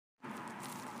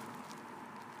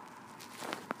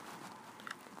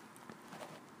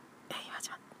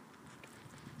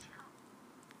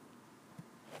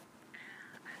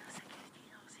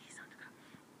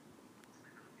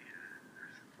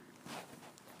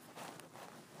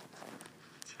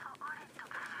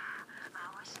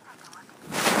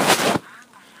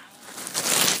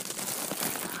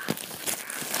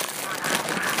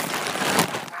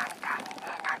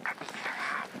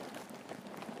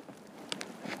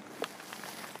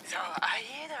そうああい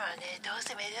うのはね、どう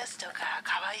せ目立つとか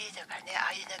可愛いとかね、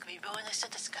ああいうなんか美貌な人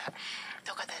たちが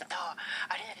とかだと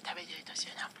あれなんか食べてるとす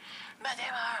るの。まあで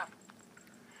も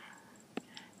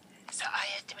そうあ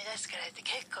あやって目立つからって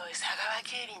結構佐川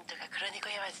急便とか黒猫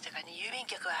山津とかに郵便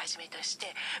局をはじめとし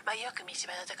て、まあ、よく道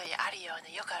端とかにあるような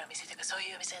よくある店とかそう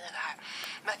いう店のが、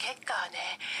まあ、結構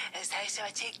ね最初は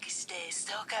チェックしてス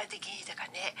トーカー的にとか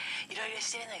ねいろいろ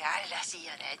してるのがあるらしい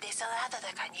よね。でその後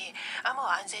とかにも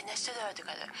う安全な人だと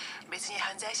か別に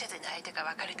犯罪者でないとか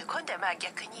分かると今度はまあ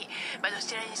逆に、まあ、ど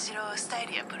ちらにしろスタイ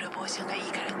ルやプロポーションがい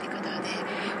いからっていうことで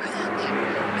普段ね、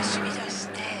まあ、趣味とし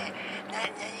て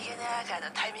何気な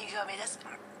くタイミングを目指すタ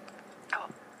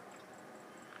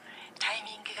イ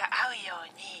ミングが合うよ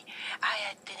うにあ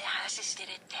あやってね話して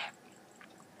るって、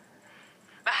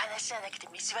まあ、話じゃなくて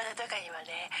道端とかにも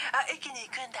ね駅に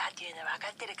行くんだっていうの分か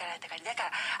ってるからとか、だ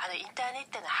からインターネッ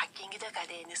トのハッキングとか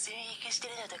で盗み聞きして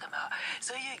るのとかも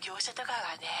そういう業者とか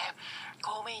がね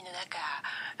公務員の中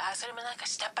それもなんか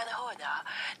下っ端の方の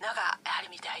がある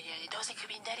みたいで、どうせク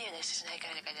ビになるような人じゃないか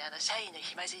らとかで社員の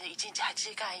暇人の1日8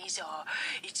時間以上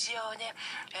一応ね、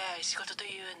仕事と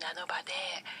いう名の場で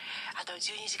あと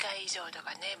12時間以上と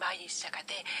かね毎日とか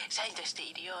で社員として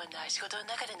いるような仕事の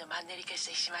中でのマンネリ化し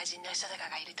た暇人の人とか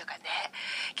がいるとかね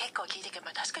結構聞いてけど、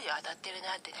まあ、確かに当たってる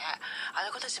なってねあ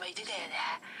の子たちもいてたよね、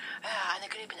あの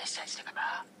グループの人たちとか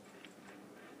も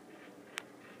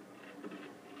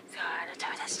そう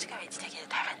友達とかも言ってたけど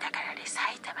多分だからね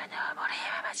埼玉の森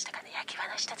山町とかの焼き場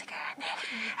の人とかがね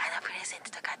プレゼント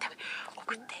とか多分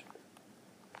送って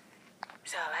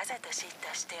そうわざと嫉妬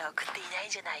して送っていない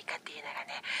んじゃないかっていうのが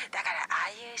ね、だからあ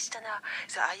あいう人の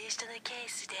ケー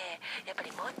スでやっぱ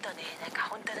りもっとねなん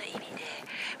か本当の意味で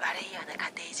悪いような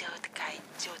家庭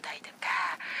状態と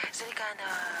かそれから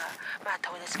まあ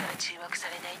友達から注目さ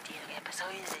れないっていうのがやっぱそ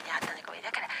ういうのにあったのかも。だ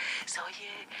からそうい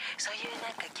うな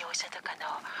んか業者とか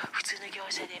の普通の業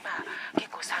者でまあ結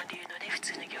構三流のね普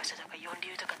通の業者とか四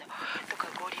流とか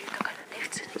五流とかのね普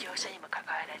通の業者にもか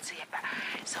かわらずやっぱ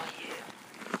そういう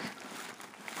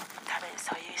多分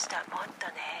そういう人はもっと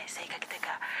ね性格と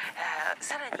か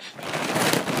さらにひねく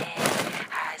れて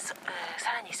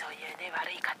さらにそういうね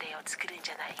悪い家庭を作るん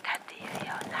じゃないかっていう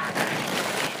ような表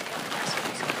現を確か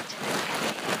に作るんじゃないかって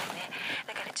いうね。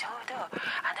だからちょうど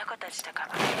子たちとか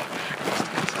もね私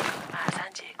たちとかもまあ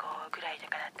35ぐらいと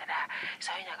かだったら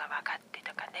そういうのが分かって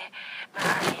とかねま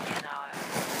あある意味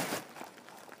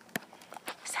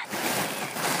さっと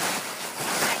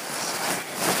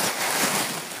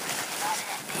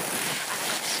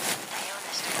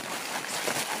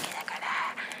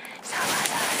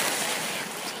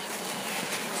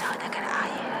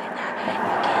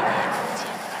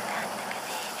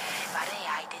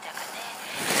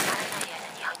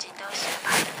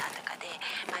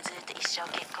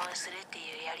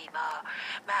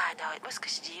もう少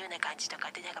し自由な感じと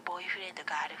かでなんかボーイフレンド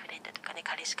かガールフレンドとかね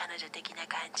彼氏彼女的な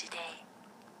感じで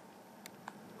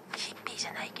ヒッピーじ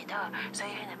ゃないけどそ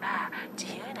ういう風なまあ自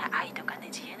由な愛とか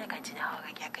ね自由な感じの方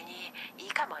が逆にい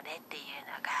いかもねっていう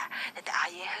のがだってあ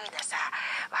あいう風なさ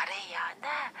悪いよう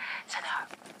な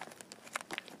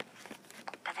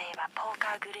例えばポー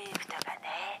カーグループとか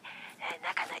ね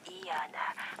仲のいいよう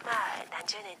なまあ何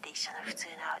十年って一緒の普通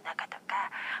の仲と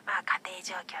かまあ家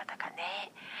庭状況とか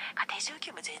ね家庭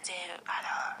状況も全然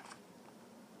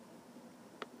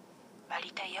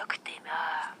割と良くても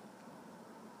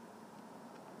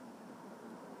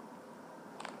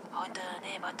本当の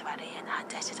ねもっと悪いような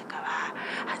犯罪者とかは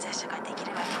犯罪者ができ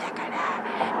るわけだから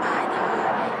ま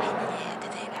あ変にね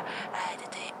例えば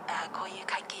こういう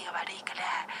関係が悪いか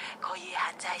らこういう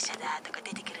犯罪者だとか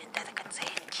出てくるんだとかそうい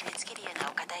うふうに決めつけるよう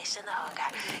なお堅い人の方が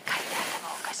書いて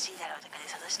頭おかしいだろうとかね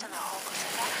その人の方こそ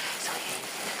がそういう意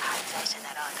味で犯罪者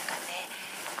だろうとかね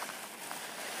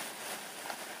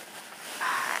ま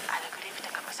あグループ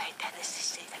とかもそういった話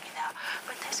していたけど、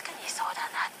まあ、確かにそうだ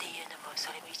なっていうのも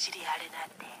それも一理あるなっ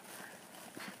て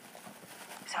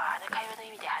そう会話の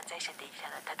意味で犯罪者って言ってた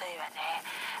の例えばね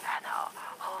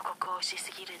報告をし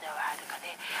すぎるのはとか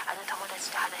ね友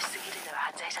達と話しすぎるのは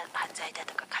犯罪だ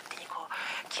とか勝手にこう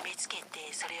決めつけ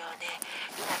てそれをね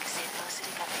うまく洗脳す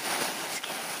るかのように言いつけ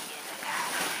るっていうのが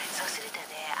そうすると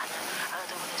ね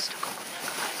友達とかもなん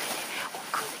かまるでね億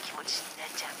劫な気持ちにな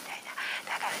っちゃうみたいな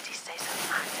だから実際それ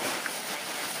も犯罪とかじゃない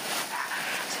んだっていうのが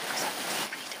それこそ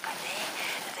DV とかね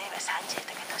例えば30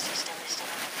とか年下の人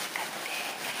なんかって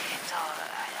そ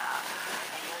う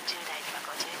40代と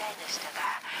か50代の人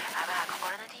がまあ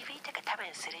心の DV とか多分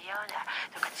するような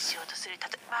とかってしようとする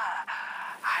ま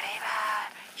ああれは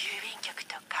郵便局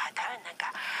とか多分なんか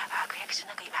区役所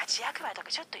なんか町役場とか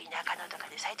ちょっと田舎のとか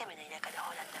で埼玉の田舎の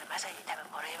方だったらまさに多分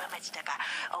諸山町とか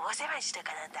越生町と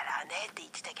かなんだろうねって言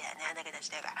ってたけどね、あんな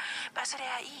形だが、まあそれ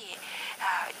はいい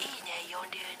ね、四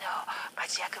流の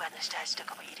町役場の人たちと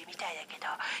かもいるみたいだけど、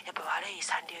やっぱ悪い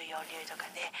三流四流とか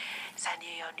ね、三流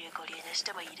四流五流の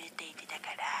人もいるって言ってた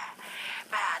から、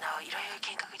まあいろいろ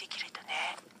見学できると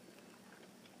ね、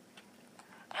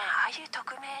ああいう匿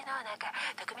名のなんか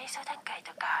匿名相談会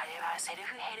とか、あれはセル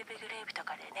フヘルプグループと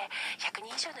かでね、100人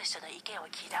以上の人の意見を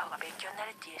聞いた方が勉強にな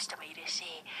るっていう人もいるし、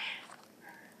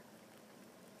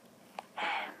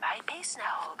マイペースな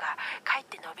方がかえっ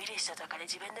て伸びる人とかで、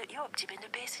自分の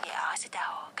ペースに合わせた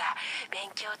方が勉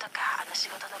強とか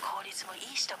仕事の効率もい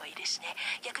い人もいるしね、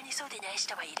逆にそうでない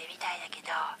人もいるみたいだけ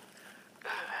ど、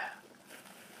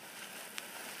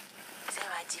それ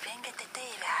は自分が例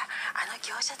えば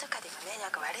業者とかでもね、な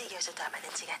んか悪い業者とはまた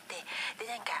違って、で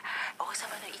なんか王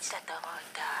様の位置だと思う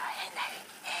と変な風に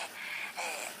ね、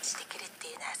してくるっ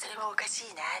ていうのはそれもおかし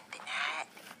いなってな。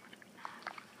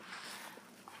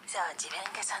そう自分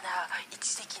がその位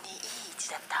置的にいい位置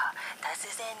だと突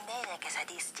然ね、なんかサ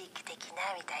ディスティック的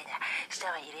なみたいな人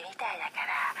もいるみたいだか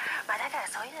ら、まあだから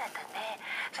そういうのだとね、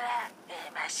それは、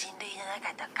まあ親類の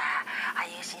中とかああ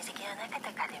いう親戚の中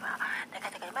とかでも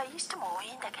まあいい人も多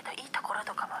いんだけど、いいところ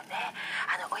とかもね、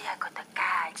親子と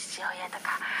か父親と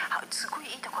かすごい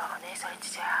いいところもね、それ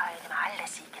父親でもあるら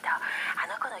しいけど、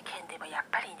子の件でもやっ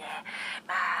ぱりね、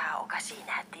まあおかしい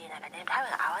なっていうのがね、多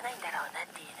分合わないんだろうなっ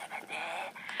ていうのが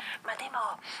ね。まあで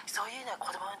もそういうのは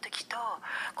子供の時と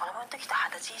20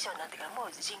歳以上になってから、も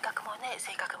う人格もね、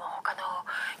性格も他の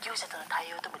業者との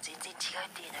対応とも全然違うっ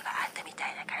ていうのがあったみた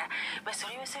いだから、まあそ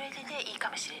れはそれでね、いいか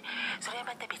もしれない。それは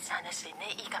また別の話で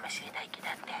ね、いいかもしれないけど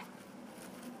って。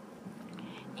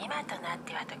今となっ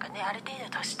てはとかね、ある程度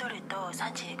年取ると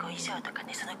35以上とか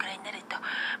ね、そのくらいになると、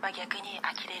まあ、逆に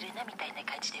呆れるなみたいな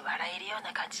感じで笑えるよう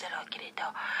な感じだろうけれど、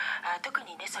特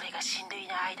にねそれが親類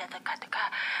の間とか、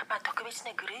まあ、特別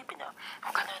なグループの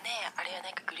他のね、あれは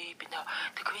なんかグループの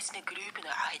特別なグループ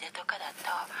の間とかだと、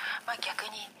まあ、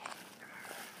逆に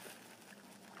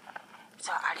そ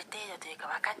うある程度というか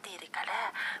分かっているから、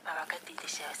まあ、分かっていて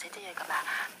幸せというか、ま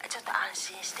あ、ちょっと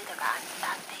安心してとか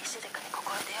安定してとかね、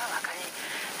心では分かり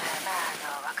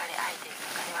合えていると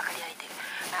かね、分かり合えている、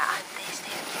まあ、安定して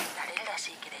いる気になれるら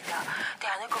しいけれど、で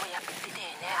子もやっぱ言ってて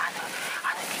ね、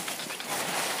演劇的な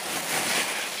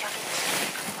表現の仕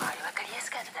方とかもあれ分かりやす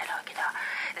かっただろうけど、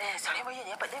それも言う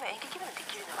ね、やっぱでも演劇部ので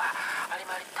きるのはあれ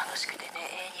もあれで楽しくて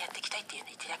ね、永遠にやっていきたいっていうの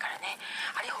言ってたからね、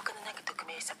あれ他のなんか匿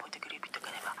名サポートグループと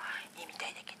かでもいいみた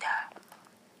いだけど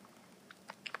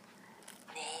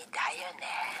ね。だよね。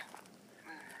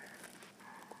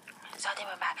そうで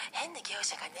もまあ変な業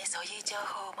者がね、そういう情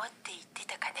報を持っていて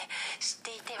とかね、知っ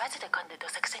ていてわざと今度ど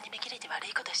さくさに紛れて悪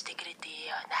いことしてくるっていう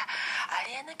ような、あ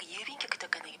れはなんか郵便局と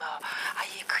かにもああ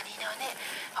いう国のね、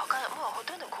もうほ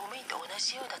とんど公務員と同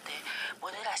じようだって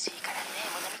ものらしいからね、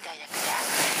ものみたいだから、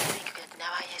郵便局だって名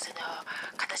前やその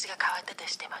形が変わったと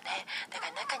してもね、だ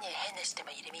から中には変な人も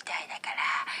いるみたいだから、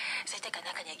それとか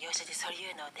中には業者でそうい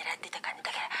うのを狙ってとかね、だ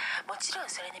からもちろん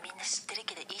それでみんな知ってる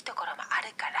けどいいところもあ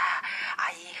るから、あ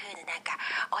あいう風になんか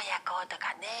親子と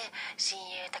かね、親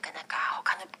友とかなんか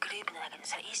他のグループの中で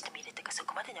それいい人もいるとか、そ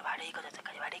こまでの悪いことと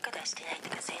かで悪いことはしてないと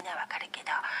か、そういうのは分かるけ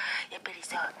ど、やっぱり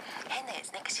そう変なや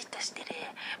つなんか嫉妬してる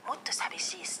もっと寂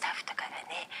しいスタッフとかが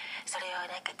ね、それを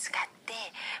なんか使って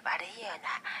悪いよう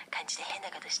な感じで変な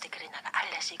ことしてくるのがあ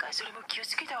るらしいから、それも気を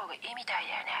つけた方がいいみたい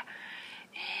だよね。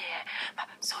ま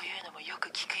あ、そういうのもよく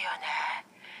聞くよね。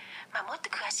まあ、もっ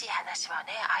と詳しい話は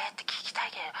ね、ああやって聞きた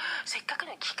いけど、せっかく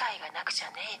の機会がなくち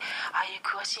ゃね、ああいう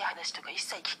詳しい話とか一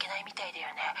切聞けないみたいだよ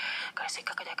ね。だからせっ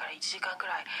かくだから1時間ぐ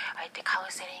らいああやってカウ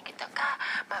ンセリングとか、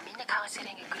まあみんなカウンセ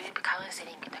リング、グループカウンセ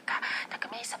リングとか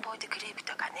匿名サポートグループ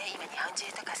とかね、今日本中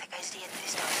とか世界中でやってる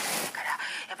人がいるから、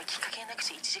やっぱきっかけがなく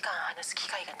ちゃ1時間話す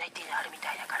機会がないっていうのあるみ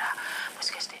たいだから、も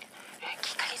しかして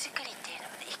きっかけ作りっていう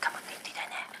のもね、いいかもって言ってた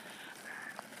ね。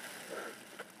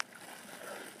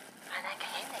なんか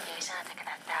変な業者のとか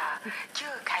だと今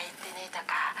日帰ってねと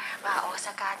か、まあ大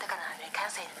阪とかのね、関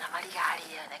西の訛りがある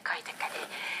ような声とかで、い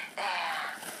う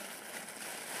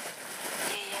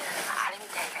ようなのもあるみ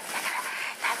たいだから、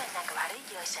多分なんか悪い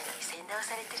業者に洗脳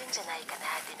されてるんじゃないか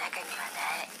なって中には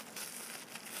ね。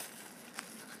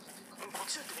こっ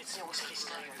ちだって別におしゃれし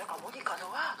てないよ。だからモニカの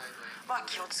はまあ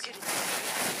気をつけるんだよね。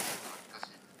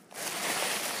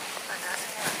まあなぜ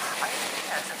ならあれ的に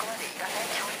はそこまでいらな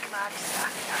い教育もあるしさ、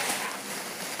みたいな。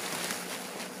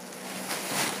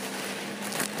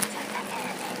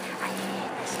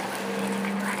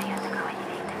悪い男がいる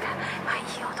とか、まあいい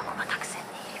男もたくさんい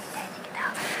るみたいだけど、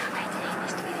あいつ変な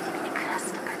人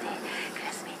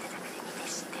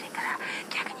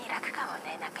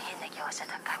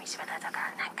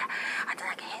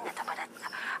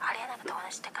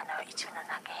の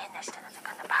なんか変な人のと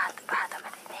かのバーとか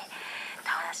でね、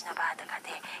友達のバーとか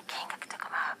で見学とか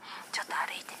ちょっと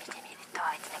歩いてみてみると、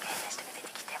あいつなんか変な人が出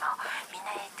てきてもみん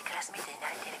なクラスメートに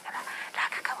慣れてるから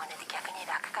楽かもねって、逆に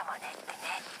楽かもねって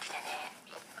ね来てね。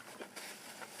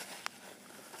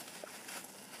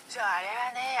そう、あれ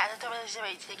はね、あの友達で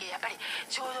は言ってたけど、やっぱり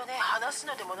ちょうどね、話す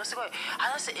のでものすごい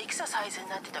話すエクササイズ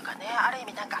になってたかね。ある意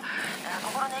味なんか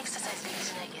心のエクササイズでき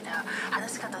じゃないけど、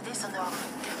話す方でその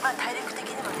体力的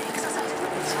にもねエクササイズが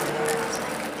ねちょうどよかったんじゃ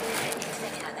ないかって言ってた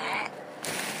けどね。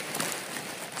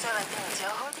そうでも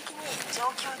状況的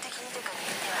にとかに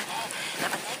よってはね、や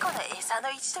っぱ猫の餌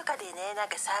の位置とかでね、なん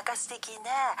かサーカス的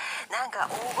ななんか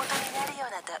大ごとになる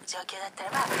ような状況だった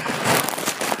ら